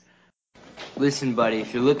Listen, buddy,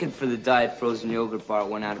 if you're looking for the Diet Frozen Yogurt bar, it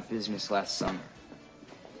went out of business last summer.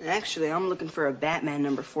 Actually, I'm looking for a Batman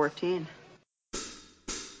number 14.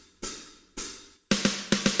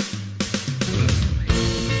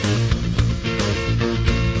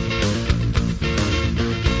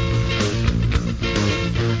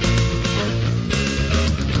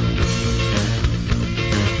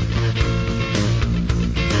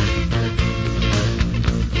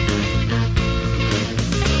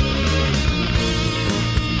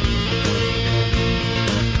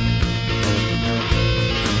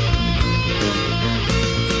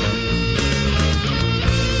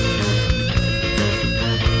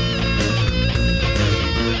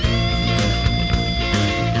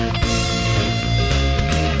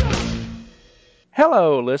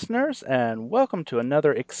 Hello, listeners, and welcome to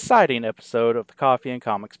another exciting episode of the Coffee and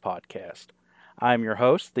Comics Podcast. I'm your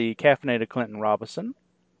host, the caffeinated Clinton Robinson.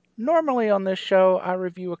 Normally on this show, I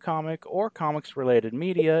review a comic or comics-related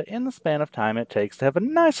media in the span of time it takes to have a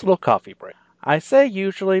nice little coffee break. I say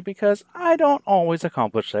usually because I don't always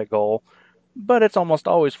accomplish that goal, but it's almost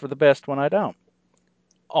always for the best when I don't.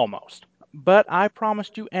 Almost. But I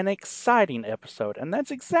promised you an exciting episode, and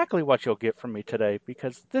that's exactly what you'll get from me today,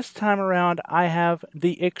 because this time around I have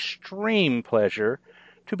the extreme pleasure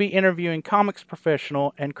to be interviewing comics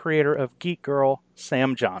professional and creator of Geek Girl,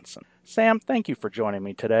 Sam Johnson. Sam, thank you for joining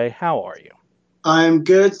me today. How are you? I'm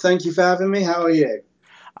good. Thank you for having me. How are you?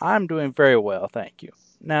 I'm doing very well, thank you.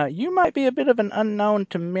 Now, you might be a bit of an unknown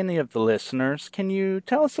to many of the listeners. Can you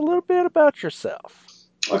tell us a little bit about yourself?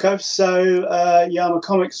 Okay, so I'm a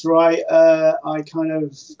comics writer. I kind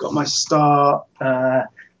of got my start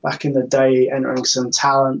back in the day entering some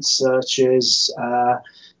talent searches.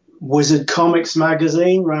 Wizard Comics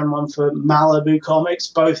magazine ran one for Malibu Comics,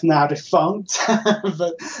 both now defunct,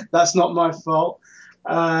 but that's not my fault.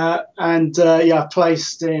 I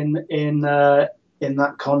placed in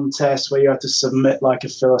that contest where you had to submit like a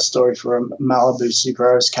filler story for a Malibu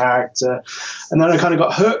superheroes character. And then I kind of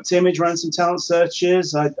got hooked. Image ran some talent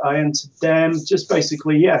searches. I entered them. Just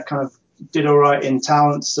basically, kind of did all right in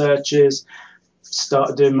talent searches.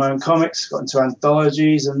 Started doing my own comics, got into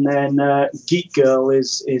anthologies, and then Geek Girl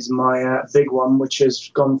is my big one, which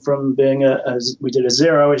has gone from being we did a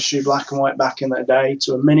 0-issue black and white back in the day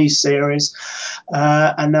to a mini series,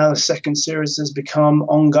 and now the second series has become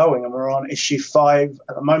ongoing, and we're on issue 5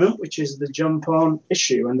 at the moment, which is the jump on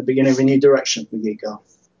issue and the beginning of a new direction for Geek Girl.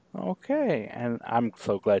 Okay, and I'm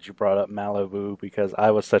so glad you brought up Malibu because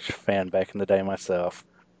I was such a fan back in the day myself.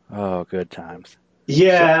 Oh, good times.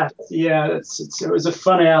 It was a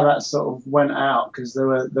funny how that sort of went out because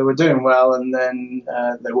they were doing well and then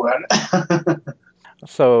they weren't.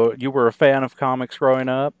 So you were a fan of comics growing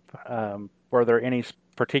up. Were there any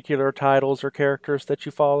particular titles or characters that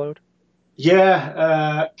you followed?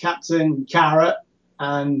 Yeah, Captain Carrot,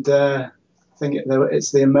 and I think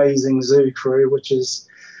it's the Amazing Zoo Crew, which has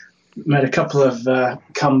made a couple of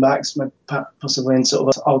comebacks, possibly in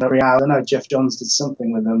sort of older reality. I know Jeff Johns did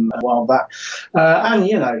something with them a while back, and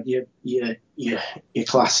your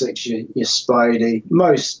classics, your Spidey,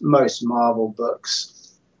 most Marvel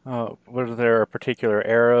books. Was there a particular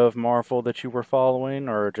era of Marvel that you were following,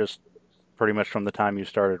 or just pretty much from the time you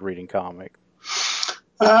started reading comics?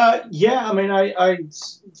 I mean, I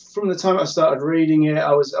from the time I started reading it,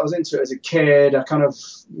 I was into it as a kid. I kind of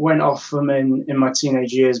went off them in my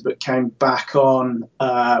teenage years, but came back on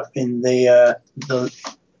in the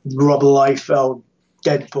Rob Liefeld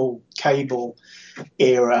Deadpool Cable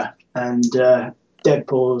era, and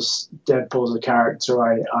Deadpool's a character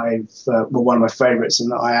one of my favorites,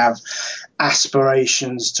 and that I have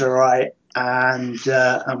aspirations to write. And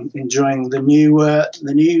I'm enjoying the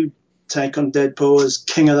new take on Deadpool as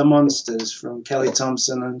King of the Monsters from Kelly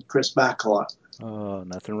Thompson and Chris Bacala. Oh,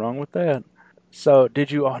 nothing wrong with that. So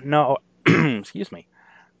did you know? Excuse me.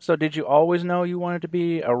 So did you always know you wanted to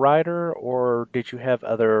be a writer, or did you have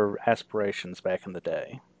other aspirations back in the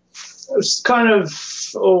day? I was kind of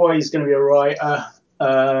always going to be a writer.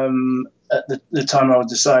 At the time I was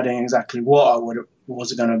deciding exactly what I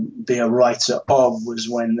was going to be a writer of was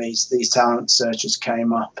when these talent searches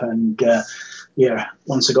came up, and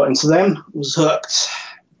once I got into them, I was hooked.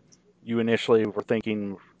 You initially were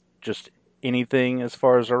thinking just anything as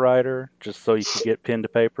far as a writer, just so you could get pen to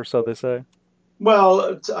paper, so they say?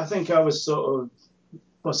 Well, I think I was sort of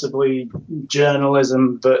possibly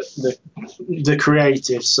journalism, but the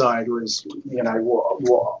creative side was,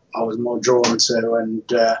 what I was more drawn to,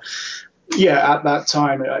 and at that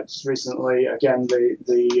time, just recently, again,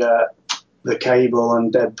 the the Cable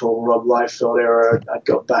and Deadpool, Rob Liefeld era, I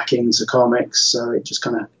got back into comics, so it just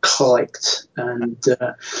kind of clicked. And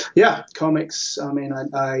comics. I mean,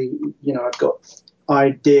 I've got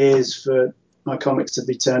ideas for my comics to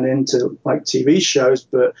be turned into like TV shows,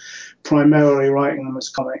 but primarily writing them as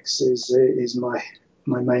comics is my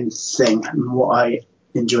main thing and what I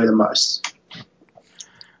enjoy the most.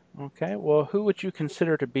 Okay, well, who would you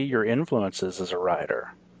consider to be your influences as a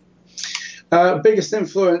writer? Biggest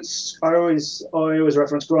influence, I always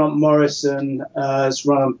reference Grant Morrison as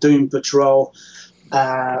run on Doom Patrol.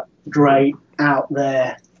 Great, out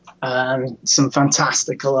there, some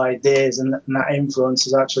fantastical ideas, and that influence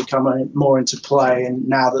has actually come more into play. And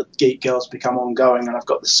now that Geek Girl's become ongoing, and I've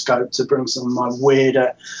got the scope to bring some of my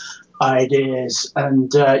weirder ideas.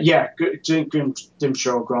 And Doom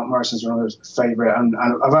Patrol, Grant Morrison's one of those favourite. And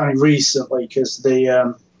I've only recently, because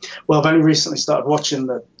I've only recently started watching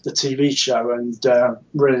the TV show and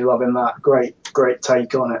really loving that. Great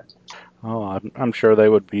take on it. Oh, I'm sure they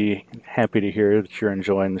would be happy to hear that you're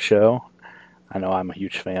enjoying the show. I know I'm a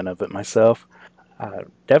huge fan of it myself.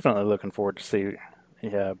 Definitely looking forward to see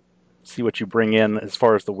what you bring in as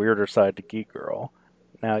far as the weirder side to Geek Girl.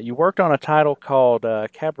 Now, you worked on a title called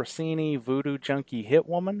Cabracini Voodoo Junkie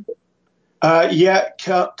Hitwoman.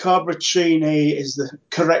 Carbracini is the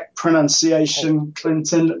correct pronunciation,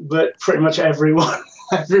 Clinton, but pretty much everyone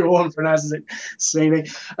pronounces it Cini.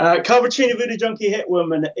 Carbracini Voodoo Junkie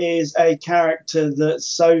Hitwoman is a character that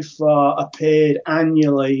so far appeared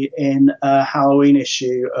annually in a Halloween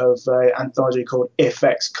issue of an anthology called If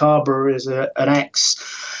Excalibur is an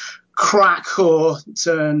ex-crack whore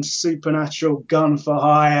turned supernatural gun for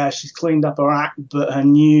hire. She's cleaned up her act, but her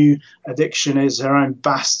new addiction is her own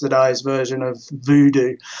bastardized version of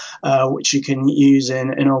voodoo, which you can use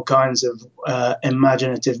in all kinds of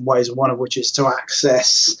imaginative ways, one of which is to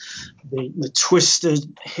access the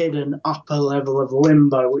twisted, hidden upper level of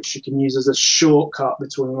limbo, which she can use as a shortcut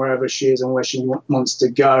between wherever she is and where she wants to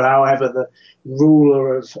go. However, the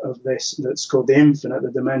ruler of this, that's called the Infinite,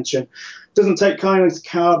 the Dimension, doesn't take kindly to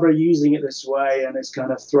Cabra using it this way, and is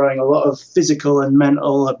kind of throwing a lot of physical and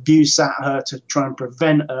mental abuse at her to try and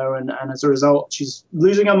prevent her, and as a result, she's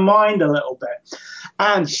losing her mind a little bit.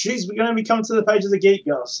 And she's going to be coming to the page of the Geek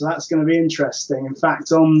Girl, so that's going to be interesting. In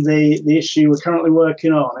fact, on the issue we're currently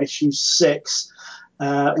working on, issue 6,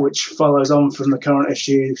 which follows on from the current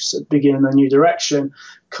issue, beginning a new direction,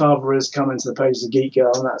 Carver is coming to the page of the Geek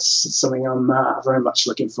Girl, and that's something I'm very much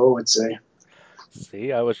looking forward to.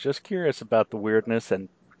 See, I was just curious about the weirdness, and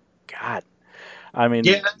God, I mean,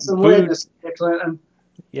 yeah, that's some weirdness, Clinton.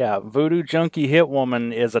 Yeah, Voodoo Junkie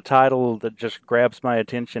Hitwoman is a title that just grabs my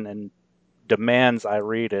attention and demands I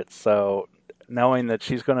read it. So knowing that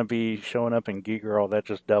she's going to be showing up in Geek Girl, that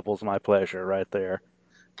just doubles my pleasure right there.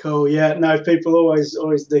 Cool. Yeah. No, people always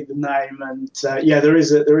dig the name, and there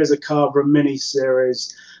is a Cabra mini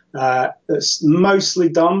series that's mostly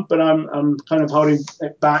done, but I'm kind of holding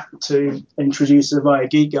it back to introduce it via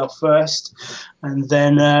Geek Girl first, and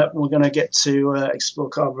then we're going to get to explore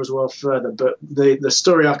Cabra as well further. But the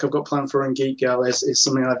story arc I've got planned for in Geek Girl is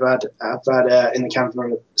something I've had in the can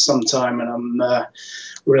for some time, and I'm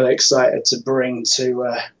really excited to bring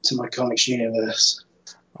to my comics universe.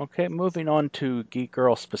 Okay, moving on to Geek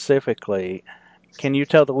Girl specifically, can you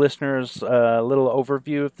tell the listeners a little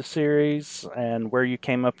overview of the series and where you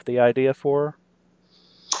came up with the idea for?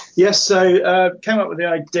 Yes, so came up with the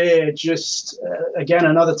idea just, again,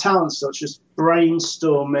 another talent stuff, just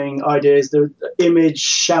brainstorming ideas. The Image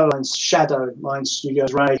Shadow Line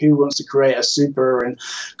Studios ran Who Wants to Create a Superhero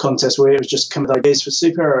contest where it was just come with ideas for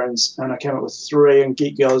superheroes, and I came up with 3, and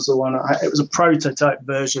Geek Girl is the one. It was a prototype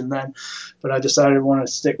version then, but I decided I wanted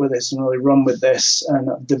to stick with this and really run with this,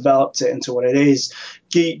 and I've developed it into what it is.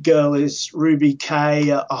 Geek Girl is Ruby Kay,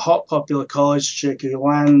 a hot popular college chick who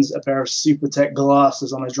lands a pair of super tech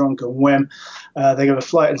glasses on a drunken whim. They give her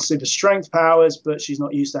flight and super strength powers, but she's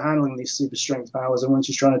not used to handling these super strength powers. And when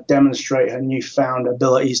she's trying to demonstrate her newfound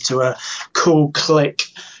abilities to a cool clique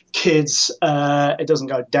kids, it doesn't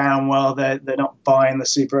go down well. They're not buying the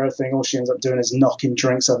superhero thing. All she ends up doing is knocking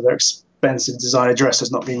drinks over their expensive designer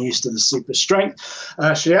dresses, not being used to the super strength.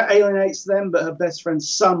 She alienates them, but her best friend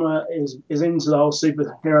Summer is into the whole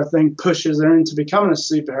superhero thing, pushes her into becoming a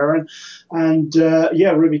superhero. And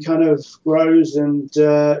Ruby kind of grows, and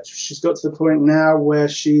she's got to the point now where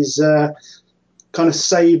she's kind of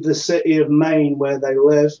saved the city of Maine where they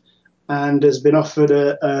live, and has been offered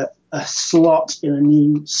a slot in a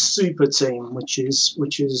new super team, which is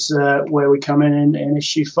where we come in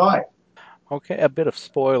issue 5. Okay, a bit of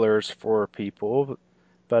spoilers for people.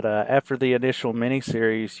 But after the initial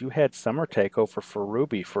miniseries, you had Summer take over for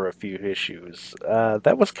Ruby for a few issues.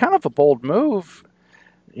 That was kind of a bold move,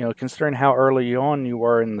 considering how early on you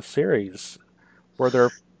were in the series. Were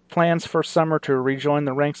there plans for Summer to rejoin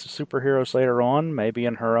the ranks of superheroes later on, maybe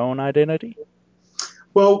in her own identity?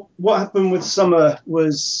 Well, what happened with Summer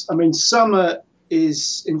was, I mean, Summer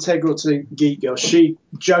is integral to Geek Girl. She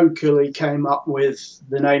jokingly came up with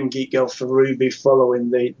the name Geek Girl for Ruby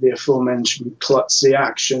following the aforementioned Klutzy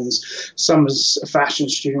actions. Summer's a fashion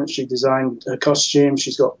student. She designed her costume.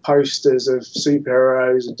 She's got posters of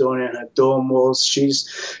superheroes adorning her dorm walls.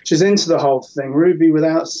 She's into the whole thing. Ruby,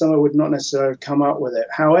 without Summer, would not necessarily come up with it.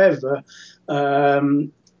 However,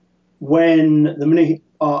 when the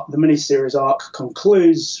miniseries arc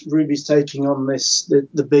concludes, Ruby's taking on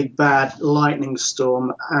the big bad lightning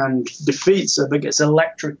storm and defeats her, but gets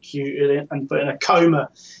electrocuted and put in a coma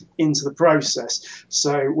into the process.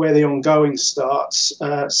 So where the ongoing starts,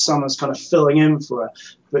 Summer's kind of filling in for her,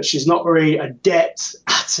 but she's not very adept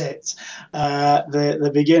at it.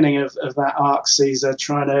 The beginning of that arc sees her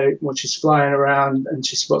she's flying around and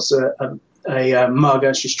she spots a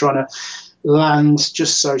mugger. She's trying to land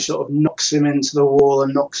just so she sort of knocks him into the wall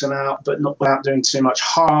and knocks him out, but not without doing too much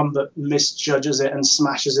harm, but misjudges it and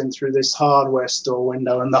smashes him through this hardware store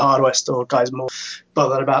window. And the hardware store guy's more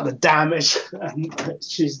bothered about the damage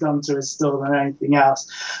she's done to his store than anything else.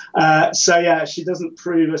 She doesn't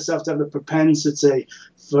prove herself to have the propensity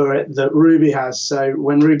for it that Ruby has. So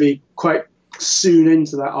when Ruby, quite soon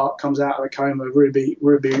into that arc, comes out of the coma, Ruby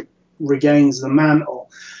regains the mantle.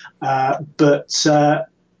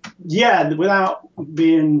 Without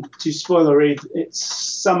being too spoilery,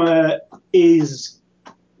 Summer is.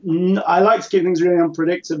 I like to keep things really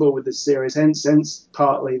unpredictable with this series, hence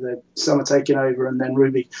partly the Summer taking over and then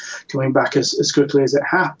Ruby coming back as quickly as it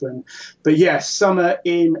happened. But yes, Summer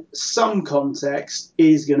in some context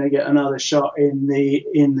is going to get another shot in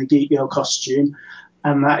the Geek Girl costume,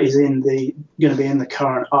 and that is going to be in the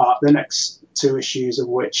current arc. The next two issues of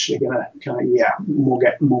which are going to we'll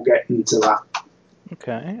get into that.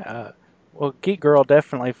 Okay. Well, Geek Girl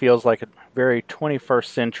definitely feels like a very 21st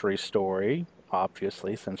century story,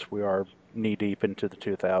 obviously, since we are knee-deep into the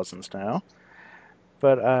 2000s now.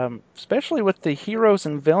 But especially with the heroes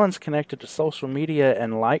and villains connected to social media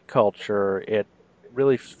and like culture, it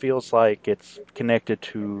really feels like it's connected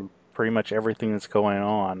to pretty much everything that's going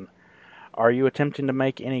on. Are you attempting to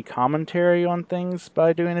make any commentary on things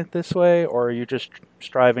by doing it this way, or are you just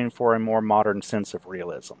striving for a more modern sense of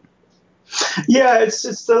realism? Yeah, it's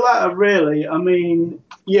the latter, really. I mean,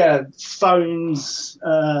 phones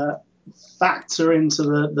factor into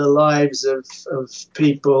the lives of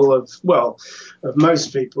people, of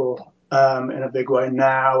most people in a big way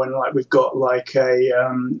now. And like we've got like a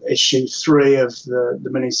issue 3 of the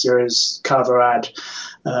miniseries cover ad,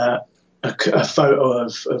 a photo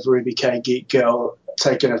of Ruby K, Geek Girl,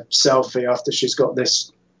 taking a selfie after she's got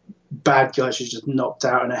this bad guy she's just knocked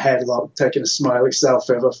out in a headlock, taking a smiley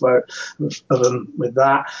selfie of a photo of them with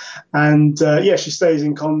that. And she stays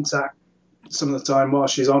in contact some of the time while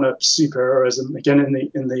she's on her superheroism. Again,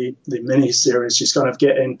 in the mini series, she's kind of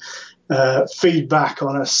getting feedback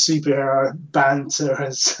on her superhero banter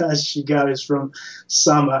as she goes from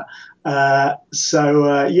Summer. It's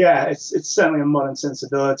certainly a modern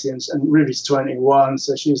sensibility, and Ruby's 21,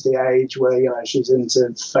 so she's the age where she's into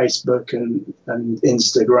Facebook and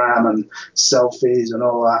Instagram and selfies and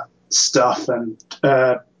all that stuff. And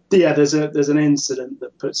there's an incident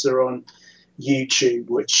that puts her on YouTube,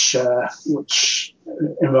 which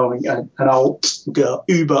involving an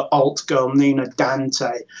uber alt girl, Nina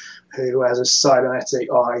Dante, who has a cybernetic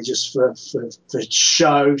eye just for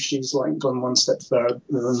show. She's like gone one step further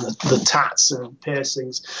than the tats and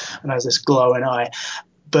piercings, and has this glowing eye.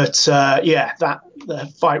 But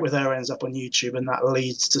the fight with her ends up on YouTube, and that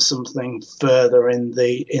leads to something further in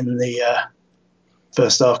the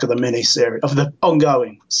first arc of the mini series, of the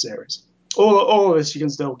ongoing series. All of this you can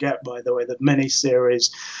still get, by the way. The mini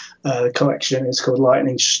series, the collection is called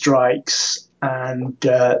Lightning Strikes, and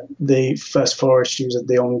the first 4 issues of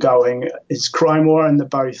the ongoing is Crime War, and they're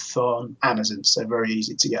both on Amazon, so very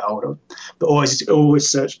easy to get hold of. But always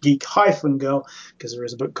search Geek-Girl, because there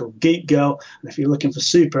is a book called Geek Girl, and if you're looking for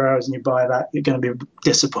superheroes and you buy that, you're going to be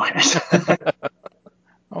disappointed.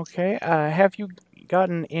 Okay, have you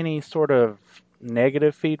gotten any sort of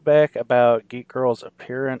negative feedback about Geek Girl's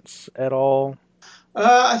appearance at all?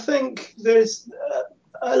 I think there's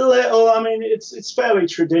a little. I mean, it's fairly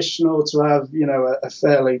traditional to have a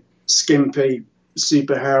fairly skimpy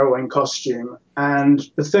superheroine costume, and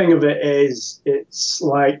the thing of it is, it's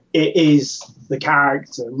like it is the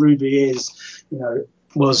character. Ruby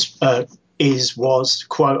was was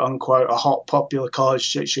quote unquote a hot popular college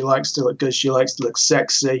chick. She likes to look good, she likes to look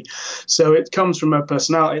sexy, so it comes from her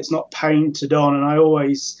personality. It's not painted on. And I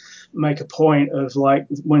always make a point of, like,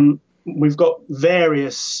 when we've got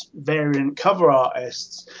variant cover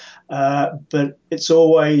artists, but it's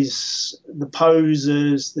always the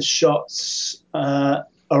poses, the shots are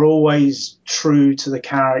always true to the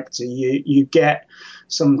character. You get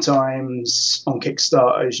sometimes on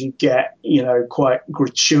Kickstarters, you get, quite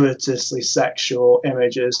gratuitously sexual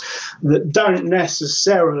images that don't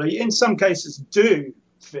necessarily, in some cases, do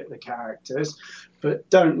fit the characters, but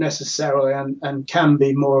don't necessarily, and can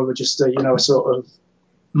be more of just a sort of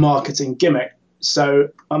marketing gimmick. So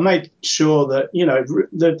I make sure that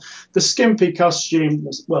the skimpy costume,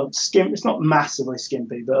 it's not massively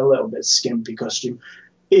skimpy, but a little bit skimpy costume,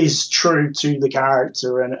 is true to the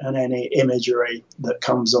character, and any imagery that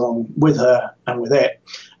comes along with her and with it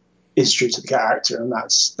is true to the character, and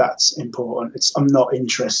that's important. I'm not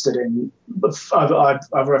interested in.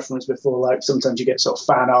 I've referenced before, like, sometimes you get sort of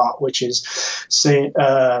fan art, which is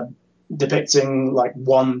depicting, like,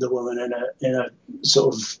 Wonder Woman in a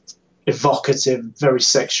sort of evocative, very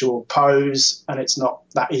sexual pose, and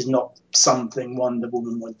that is not something Wonder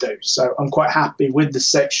Woman would do. So I'm quite happy with the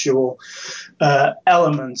sexual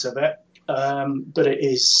element of it, but it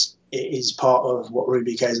is part of what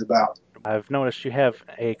Ruby K is about. I've noticed you have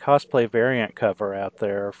a cosplay variant cover out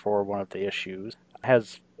there for one of the issues.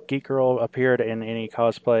 Has Geek Girl appeared in any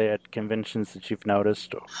cosplay at conventions that you've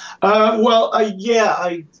noticed?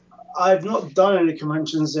 I've not done any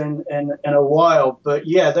conventions in a while, but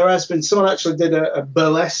yeah, there has been. Someone actually did a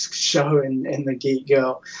burlesque show in the Geek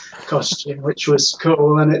Girl costume, which was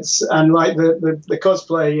cool. And like the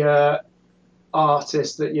cosplay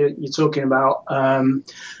artist that you're talking about,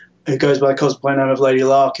 who goes by the cosplay name of Lady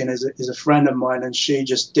Larkin, is a friend of mine, and she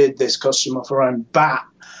just did this costume off her own bat.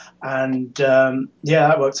 And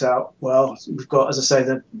that worked out well. We've got, as I say,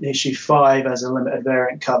 the issue 5 as a limited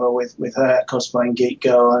variant cover with her cosplaying Geek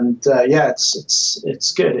Girl, and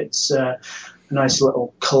it's good. It's a nice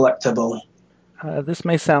little collectible. This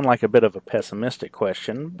may sound like a bit of a pessimistic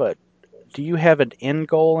question, but do you have an end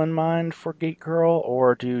goal in mind for Geek Girl,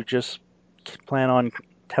 or do you just plan on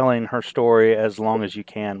telling her story as long as you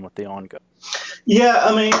can with the ongoing? Yeah,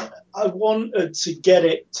 I mean, I wanted to get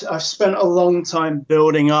it. I've spent a long time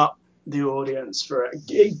building up the audience for it.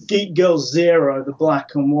 Geek Girl Zero, the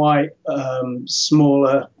black and white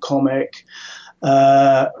smaller comic,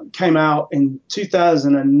 came out in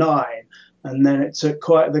 2009. And then it took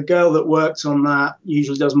the girl that worked on that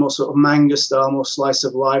usually does more sort of manga style, more slice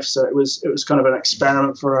of life. So it was kind of an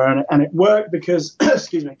experiment for her, and it worked because,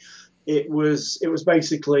 excuse me, it was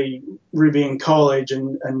basically Ruby in college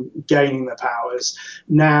and gaining the powers.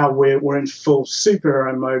 Now we're in full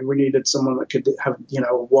superhero mode. We needed someone that could have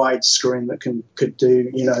a wide screen that could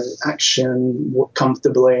do action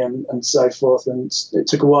comfortably and so forth. And it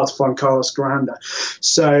took a while to find Carlos Granda.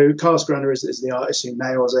 So Carlos Granda is the artist who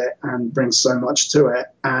nails it and brings so much to it.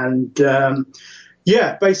 And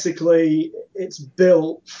basically it's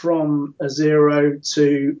built from a zero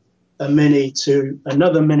to a mini to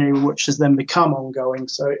another mini, which has then become ongoing.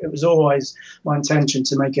 So it was always my intention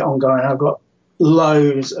to make it ongoing. I've got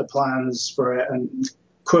loads of plans for it and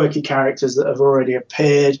quirky characters that have already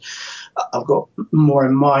appeared. I've got more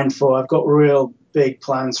in mind for. I've got real big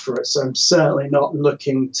plans for it. So I'm certainly not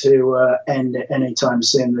looking to end it anytime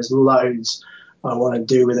soon. There's loads I want to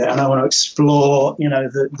do with it, and I want to explore,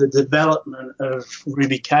 the development of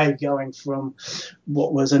Ruby K, going from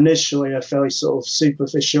what was initially a fairly sort of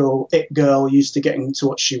superficial it girl used to getting to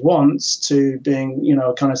what she wants to being,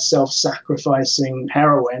 a kind of self-sacrificing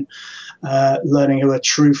heroine, learning who her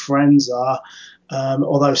true friends are,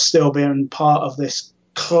 although still being part of this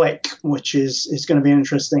clique, which is going to be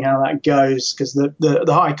interesting how that goes, because the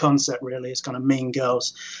high concept really is kind of Mean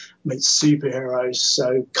Girls meet superheroes.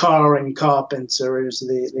 So Karen Carpenter, who's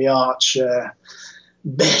the arch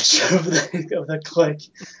bitch of the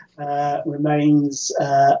clique, remains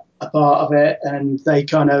a part of it, and they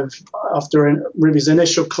kind of, after Ruby's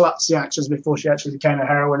initial klutzy actions before she actually became a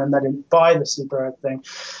heroine and they didn't buy the superhero thing,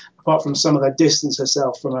 apart from some of that, distance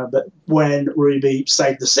herself from her. But when Ruby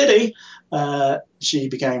saved the city, she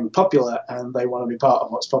became popular, and they want to be part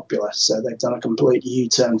of what's popular. So they've done a complete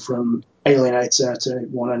U-turn from alienator to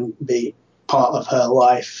want to be part of her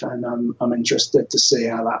life, and I'm interested to see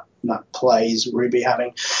how that plays. Ruby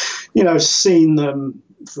having, seen them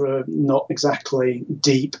for not exactly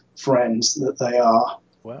deep friends that they are.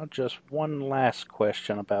 Well, just one last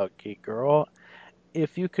question about Geek Girl.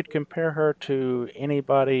 If you could compare her to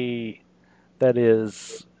anybody that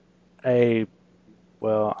is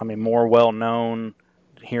more well-known,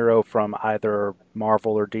 hero from either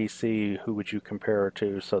Marvel or DC, who would you compare her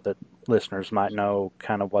to so that listeners might know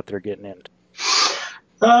kind of what they're getting into?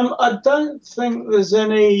 I don't think there's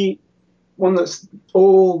any one that's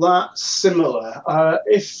all that similar.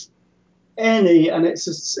 If any, and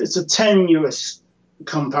it's a tenuous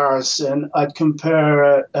comparison, I'd compare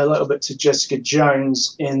her a little bit to Jessica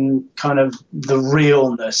Jones in kind of the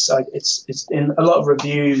realness. It's in a lot of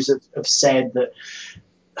reviews have said that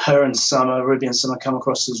her and Summer, Ruby and Summer, come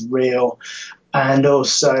across as real, and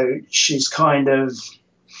also she's kind of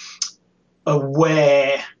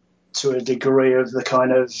aware to a degree of the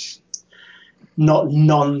kind of not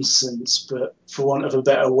nonsense, but for want of a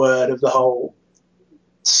better word, of the whole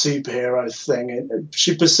superhero thing.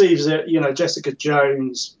 She perceives it, Jessica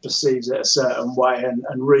Jones perceives it a certain way, and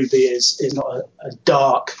Ruby is not a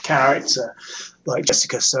dark character like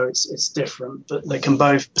Jessica, so it's different, but they can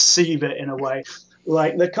both perceive it in a way.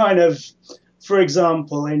 Like the kind of, for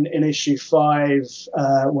example, in issue 5,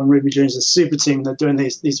 when Ruby joins the super team, they're doing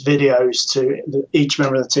these videos each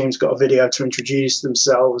member of the team's got a video to introduce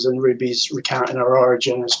themselves, and Ruby's recounting her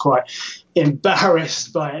origin, is quite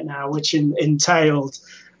embarrassed by it now, which entailed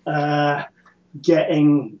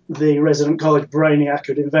getting the resident college brainiac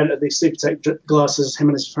who'd invented these super tech glasses, him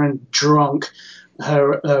and his friend, drunk,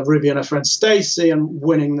 Ruby and her friend Stacy, and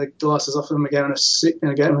winning the glasses off them again in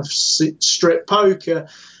a game of strip poker,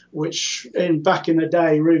 which back in the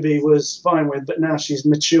day Ruby was fine with, but now she's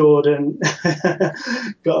matured and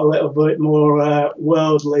got a little bit more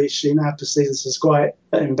worldly. She now perceives this as quite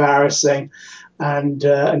embarrassing, and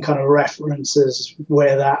kind of references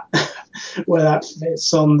where that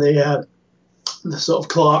fits on the sort of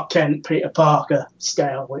Clark Kent, Peter Parker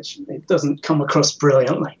scale, which it doesn't come across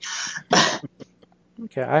brilliantly.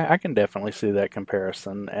 Okay, I can definitely see that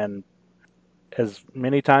comparison, and as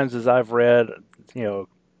many times as I've read,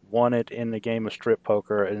 won it in the game of strip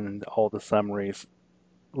poker and all the summaries,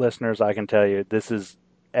 listeners, I can tell you this is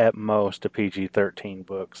at most a PG-13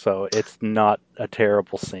 book, so it's not a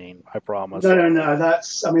terrible scene, I promise. No.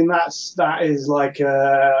 That is like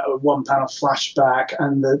a one-panel flashback,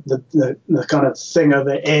 and the kind of thing of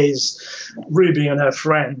it is Ruby and her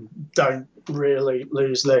friend don't really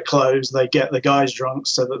lose their clothes. They get the guys drunk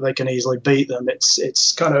so that they can easily beat them.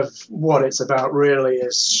 It's kind of what it's about, really,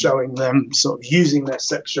 is showing them sort of using their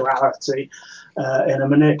sexuality in a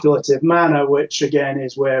manipulative manner, which again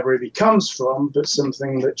is where Ruby comes from, but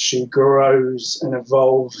something that she grows and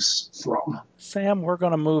evolves from. Sam, we're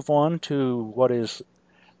going to move on to what is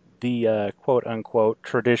the quote-unquote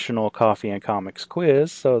traditional Coffee and Comics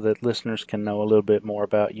quiz so that listeners can know a little bit more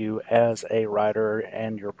about you as a writer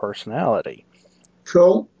and your personality.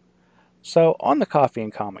 Cool. So on the Coffee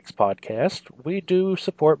and Comics podcast, we do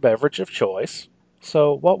support beverage of choice.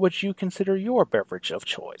 So what would you consider your beverage of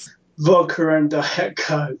choice? Vodka and Diet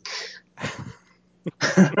Coke.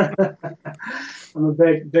 I'm a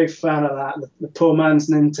big fan of that. The poor man's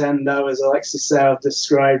Nintendo, as Alexis Sale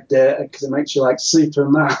described it, because it makes you like Super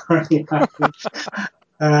Mario.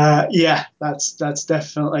 Yeah, that's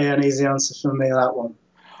definitely an easy answer for me, that one.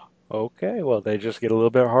 Okay, well, they just get a little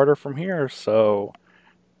bit harder from here. So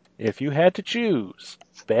if you had to choose,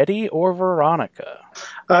 Betty or Veronica?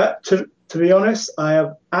 To be honest, I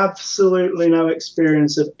have absolutely no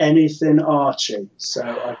experience of anything Archie, so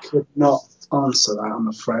I could not answer that, I'm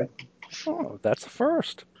afraid. Oh, that's a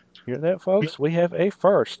first. Hear that, folks? We have a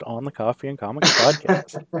first on the Coffee and Comics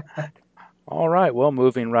podcast. All right, well,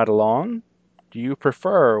 moving right along. Do you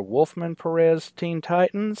prefer Wolfman Perez Teen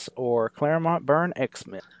Titans or Claremont Byrne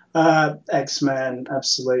X-Men? X-Men,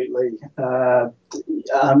 absolutely. I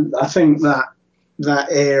think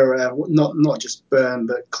that era, not just Byrne,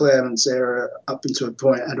 but Claremont's era, up until a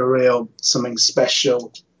point, had a real something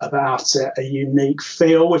special about it, a unique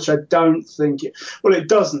feel, which I don't think it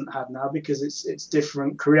doesn't have now because it's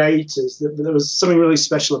different creators. But there was something really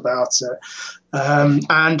special about it,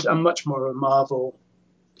 and I'm much more of a Marvel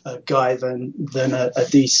guy than a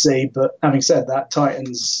DC. But having said that,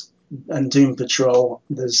 Titans and Doom Patrol,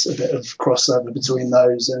 there's a bit of crossover between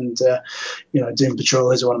those, and Doom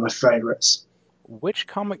Patrol is one of my favorites. Which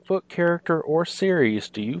comic book character or series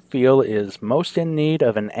do you feel is most in need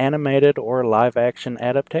of an animated or live-action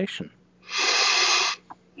adaptation?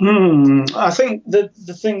 I think the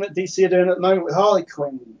thing that DC are doing at the moment with Harley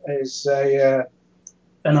Quinn is a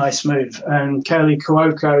nice move, and Kaley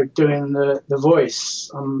Cuoco doing the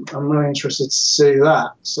voice. I'm really interested to see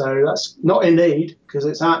that. So that's not in need because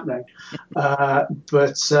it's happening,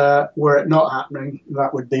 but were it not happening,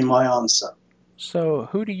 that would be my answer. So,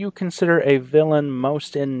 who do you consider a villain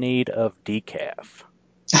most in need of decaf?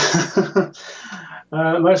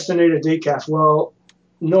 Most in need of decaf. Well,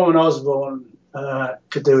 Norman Osborn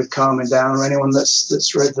could do with calming down. Or anyone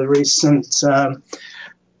that's read the recent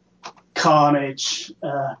Carnage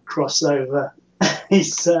crossover,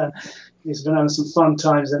 he's been having some fun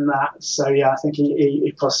times in that. So yeah, I think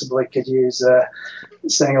he possibly could use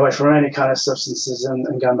staying away from any kind of substances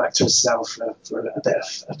and going back to himself for a bit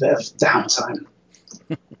of downtime.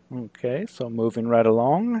 Okay, so moving right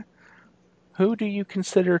along. Who do you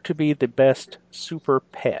consider to be the best super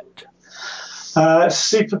pet?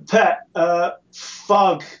 Super pet,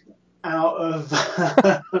 Fug out of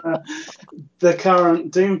the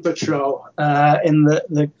current Doom Patrol in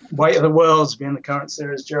the Weight of the Worlds, being the current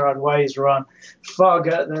series Gerard Way's run. Fug,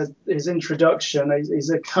 his introduction, he's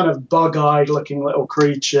a kind of bug-eyed looking little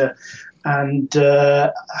creature. And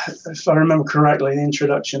if I remember correctly, the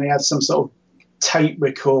introduction, he had some sort of tape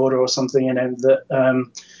recorder or something in him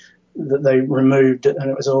that they removed, and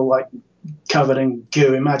it was all like covered in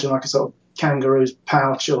goo. Imagine like a sort of kangaroo's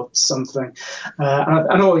pouch or something.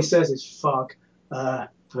 And all he says is "fuck," but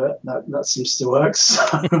that seems to work.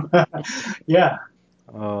 So yeah.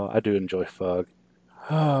 Oh, I do enjoy Fug.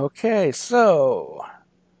 Okay, so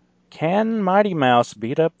can Mighty Mouse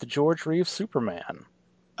beat up the George Reeves Superman?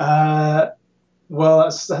 Well,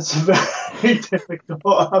 that's a very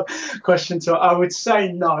difficult question to. I would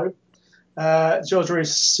say no. George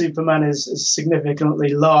Reeves' Superman is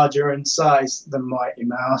significantly larger in size than Mighty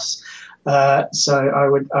Mouse, so I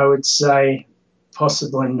would say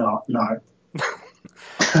possibly not. No.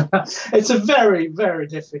 It's a very, very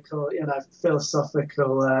difficult,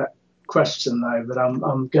 philosophical question though. But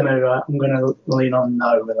I'm gonna lean on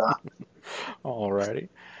no with that. Alrighty.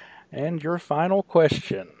 And your final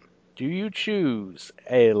question. Do you choose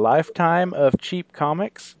a lifetime of cheap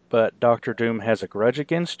comics, but Doctor Doom has a grudge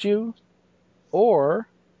against you? Or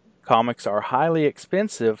comics are highly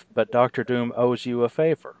expensive, but Doctor Doom owes you a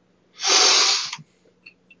favor?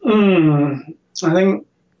 I think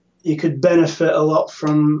you could benefit a lot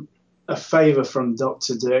from a favor from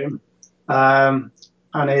Doctor Doom, and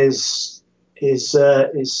his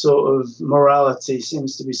sort of morality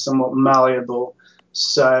seems to be somewhat malleable.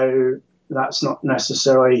 So that's not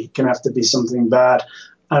necessarily going to have to be something bad.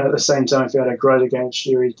 And at the same time, if he had a grudge against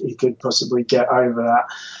you, he could possibly get over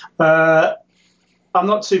that. I'm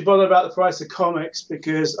not too bothered about the price of comics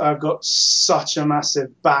because I've got such a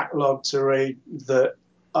massive backlog to read that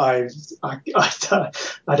I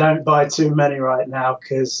don't buy too many right now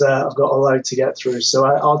because I've got a load to get through. So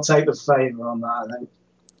I'll take the favor on that,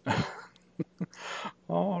 I think.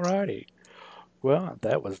 Alrighty. Well,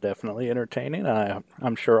 that was definitely entertaining.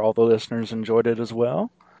 I'm sure all the listeners enjoyed it as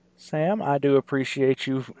well. Sam, I do appreciate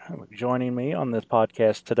you joining me on this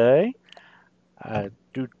podcast today.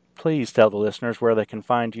 Do please tell the listeners where they can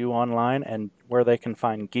find you online and where they can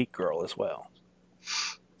find Geek Girl as well.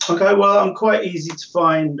 Okay, well, I'm quite easy to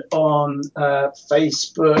find on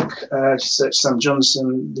Facebook. Just search Sam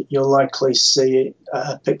Johnson. You'll likely see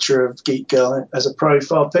a picture of Geek Girl as a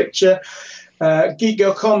profile picture.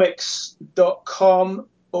 GeekGirlComics.com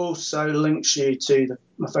also links you to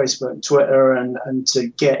my Facebook and Twitter and to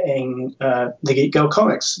getting the Geek Girl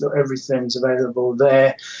Comics. Everything's available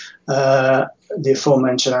there. The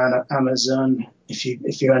aforementioned Amazon.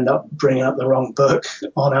 If you end up bringing up the wrong book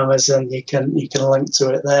on Amazon, you can link to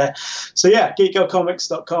it there. So yeah,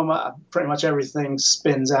 GeekGirlComics.com. Pretty much everything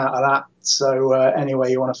spins out of that. So anywhere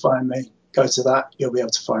you want to find me, go to that. You'll be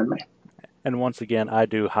able to find me. And once again, I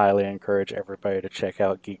do highly encourage everybody to check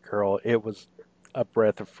out Geek Girl. It was a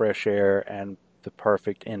breath of fresh air and the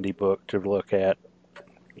perfect indie book to look at,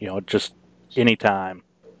 just anytime.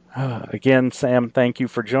 Again, Sam, thank you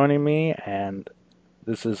for joining me, and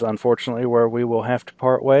this is unfortunately where we will have to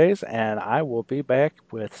part ways, and I will be back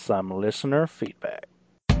with some listener feedback.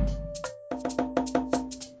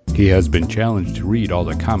 He has been challenged to read all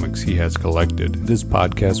the comics he has collected. This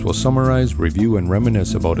podcast will summarize, review, and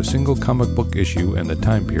reminisce about a single comic book issue and the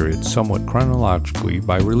time period somewhat chronologically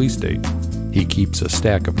by release date. He keeps a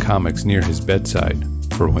stack of comics near his bedside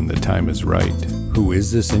for when the time is right. Who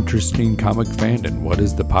is this interesting comic fan and what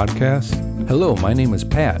is the podcast? Hello, my name is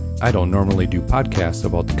Pat. I don't normally do podcasts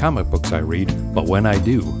about the comic books I read, but when I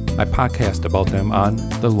do, I podcast about them on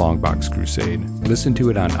The Longbox Crusade. Listen to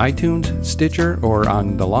it on iTunes, Stitcher, or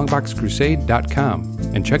on thelongboxcrusade.com,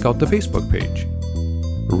 and check out the Facebook page.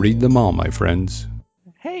 Read them all, my friends.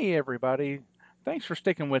 Hey, everybody. Thanks for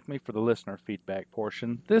sticking with me for the listener feedback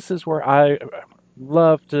portion. This is where I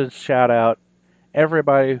love to shout out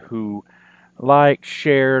everybody who liked,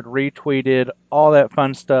 shared, retweeted, all that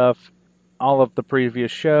fun stuff, all of the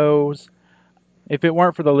previous shows. If it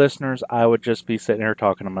weren't for the listeners, I would just be sitting here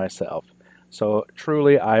talking to myself. So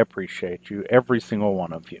truly, I appreciate you, every single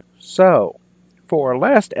one of you. So, for our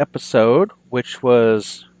last episode, which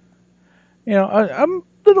was, a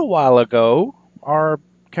little while ago, our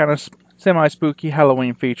kind of semi-spooky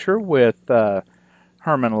Halloween feature with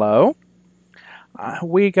Herman Lowe,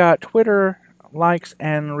 we got Twitter likes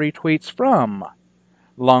and retweets from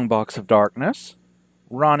Longbox of Darkness,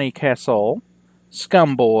 Ronnie Castle,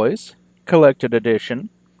 Scumboys, Collected Edition,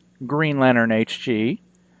 Green Lantern HG,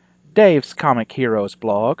 Dave's Comic Heroes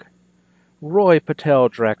blog, Roy Patel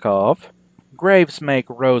Drakov, Graves Make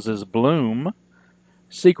Roses Bloom,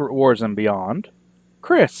 Secret Wars and Beyond,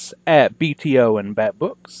 Chris at BTO and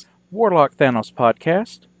Batbooks, Warlock Thanos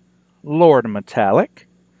Podcast, Lord Metallic,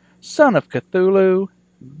 Son of Cthulhu,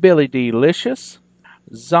 Billy D. Licious,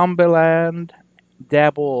 Zombieland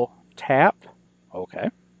Dabble Tap,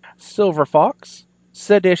 okay, Silver Fox,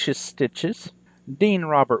 Seditious Stitches, Dean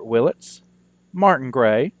Robert Willits, Martin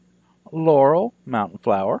Gray, Laurel Mountain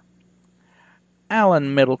Flower,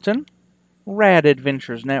 Alan Middleton, Rad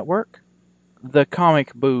Adventures Network, The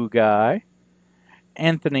Comic Boo Guy,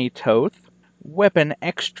 Anthony Toth, Weapon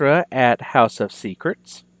Extra at House of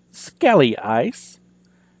Secrets, Skelly Ice,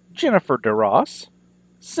 Jennifer DeRoss,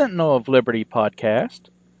 Sentinel of Liberty Podcast,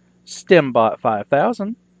 Stembot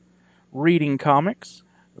 5000, Reading Comics,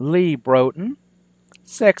 Lee Broughton,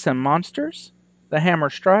 Sex and Monsters, The Hammer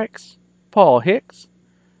Strikes, Paul Hicks,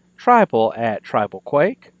 Tribal at Tribal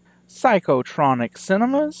Quake, Psychotronic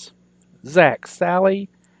Cinemas, Zach Sally,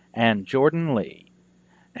 and Jordan Lee.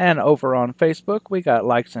 And over on Facebook, we got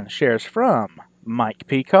likes and shares from Mike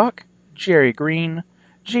Peacock, Jerry Green,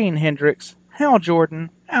 Gene Hendricks, Hal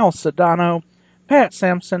Jordan, Al Sedano, Pat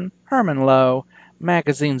Sampson, Herman Lowe,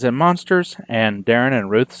 Magazines and Monsters, and Darren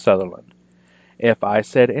and Ruth Sutherland. If I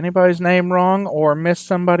said anybody's name wrong or missed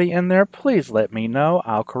somebody in there, please let me know.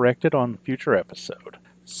 I'll correct it on a future episode.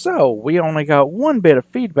 So, we only got one bit of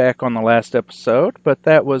feedback on the last episode, but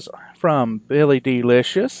that was from Billy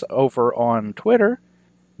Delicious over on Twitter.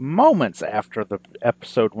 Moments after the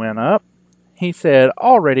episode went up, he said,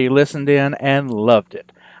 already listened in and loved it.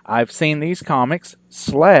 I've seen these comics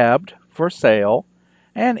slabbed for sale,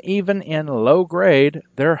 and even in low grade,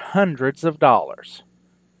 they're hundreds of dollars.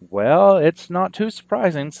 Well, it's not too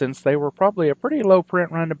surprising since they were probably a pretty low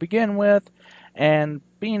print run to begin with, and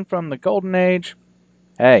being from the Golden Age,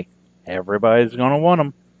 hey, everybody's going to want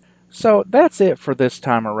them. So that's it for this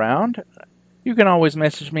time around. You can always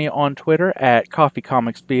message me on Twitter at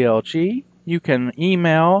CoffeeComicsBLG. You can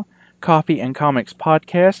email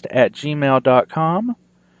coffeeandcomicspodcast@gmail.com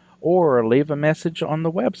or leave a message on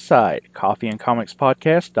the website,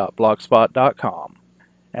 coffeeandcomicspodcast.blogspot.com.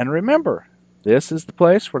 And remember, this is the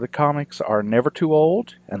place where the comics are never too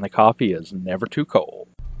old and the coffee is never too cold.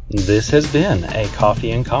 This has been a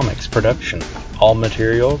Coffee and Comics production. All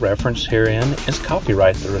material referenced herein is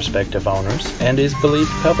copyright the respective owners and is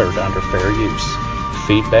believed covered under fair use.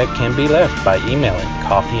 Feedback can be left by emailing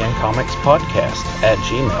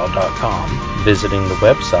coffeeandcomicspodcast@gmail.com, visiting the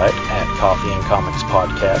website at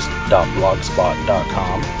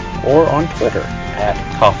coffeeandcomicspodcast.blogspot.com, or on Twitter at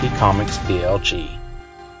CoffeeComicsBLG.